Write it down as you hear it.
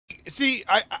See,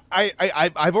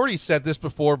 I've already said this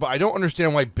before, but I don't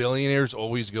understand why billionaires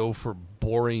always go for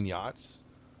boring yachts.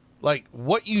 Like,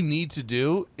 what you need to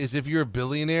do is, if you're a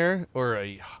billionaire or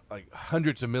a like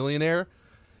hundreds of millionaire,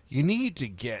 you need to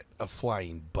get a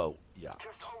flying boat yacht.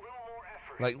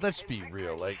 Like, let's be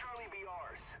real. Like,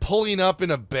 pulling up in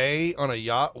a bay on a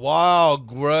yacht. Wow,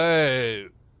 great.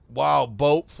 Wow,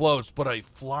 boat floats, but a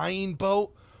flying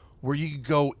boat where you can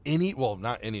go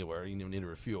not anywhere. You don't even need to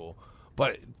refuel,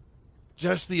 but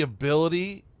just the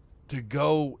ability to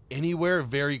go anywhere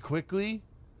very quickly.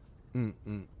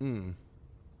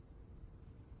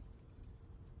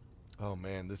 Oh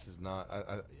man, this is not.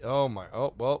 Oh my.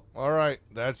 Oh well. All right,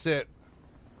 that's it.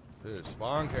 Dude,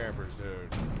 spawn campers,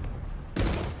 dude.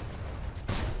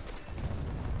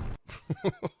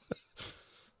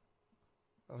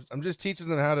 I'm just teaching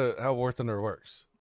them how War Thunder works.